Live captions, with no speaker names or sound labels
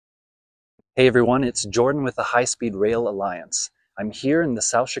Hey everyone, it's Jordan with the High Speed Rail Alliance. I'm here in the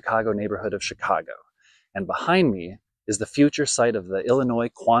South Chicago neighborhood of Chicago, and behind me is the future site of the Illinois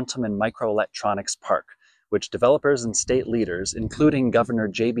Quantum and Microelectronics Park, which developers and state leaders, including Governor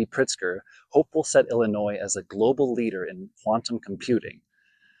J.B. Pritzker, hope will set Illinois as a global leader in quantum computing.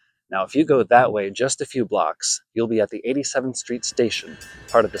 Now, if you go that way just a few blocks, you'll be at the 87th Street Station,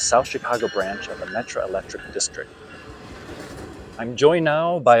 part of the South Chicago branch of the Metra Electric District. I'm joined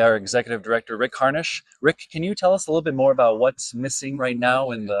now by our Executive Director, Rick Harnish. Rick, can you tell us a little bit more about what's missing right now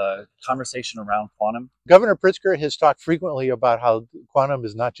in the conversation around quantum? Governor Pritzker has talked frequently about how quantum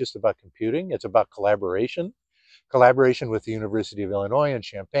is not just about computing, it's about collaboration. Collaboration with the University of Illinois in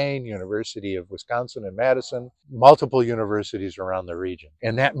Champaign, University of Wisconsin in Madison, multiple universities around the region.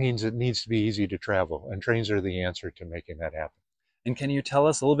 And that means it needs to be easy to travel, and trains are the answer to making that happen. And can you tell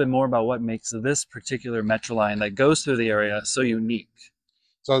us a little bit more about what makes this particular Metro line that goes through the area so unique?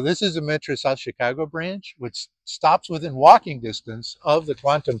 So this is a Metra South Chicago branch, which stops within walking distance of the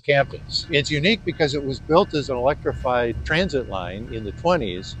Quantum campus. It's unique because it was built as an electrified transit line in the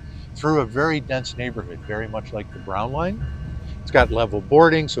 20s through a very dense neighborhood, very much like the Brown line. It's got level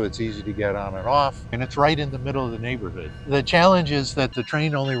boarding, so it's easy to get on and off, and it's right in the middle of the neighborhood. The challenge is that the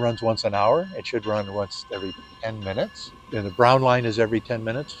train only runs once an hour. It should run once every 10 minutes. And the Brown line is every 10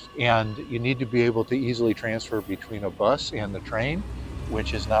 minutes, and you need to be able to easily transfer between a bus and the train,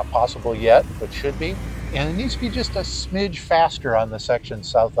 which is not possible yet, but should be. And it needs to be just a smidge faster on the section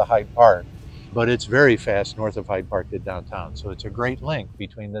south of Hyde Park, but it's very fast north of Hyde Park to downtown. So it's a great link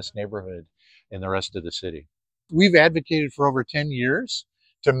between this neighborhood and the rest of the city. We've advocated for over 10 years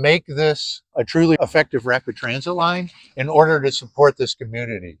to make this a truly effective rapid transit line in order to support this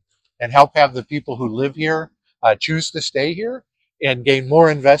community and help have the people who live here choose to stay here and gain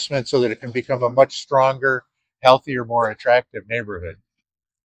more investment so that it can become a much stronger, healthier, more attractive neighborhood.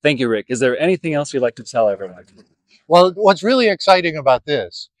 Thank you, Rick. Is there anything else you'd like to tell everyone? Well, what's really exciting about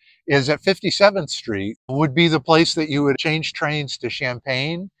this is that 57th Street would be the place that you would change trains to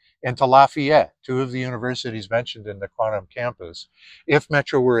Champaign and to Lafayette, two of the universities mentioned in the Quantum campus, if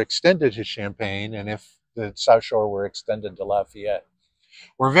Metro were extended to Champaign and if the South Shore were extended to Lafayette.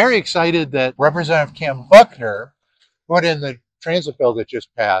 We're very excited that Representative Cam Buckner put in the transit bill that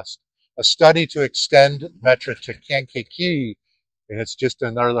just passed a study to extend Metra to Kankakee, and it's just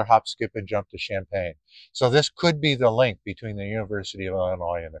another hop, skip, and jump to Champaign. So this could be the link between the University of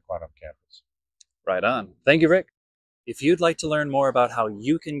Illinois and the Quantum campus. Right on. Thank you, Rick. If you'd like to learn more about how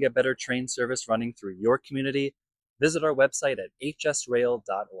you can get better train service running through your community, visit our website at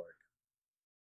hsrail.org.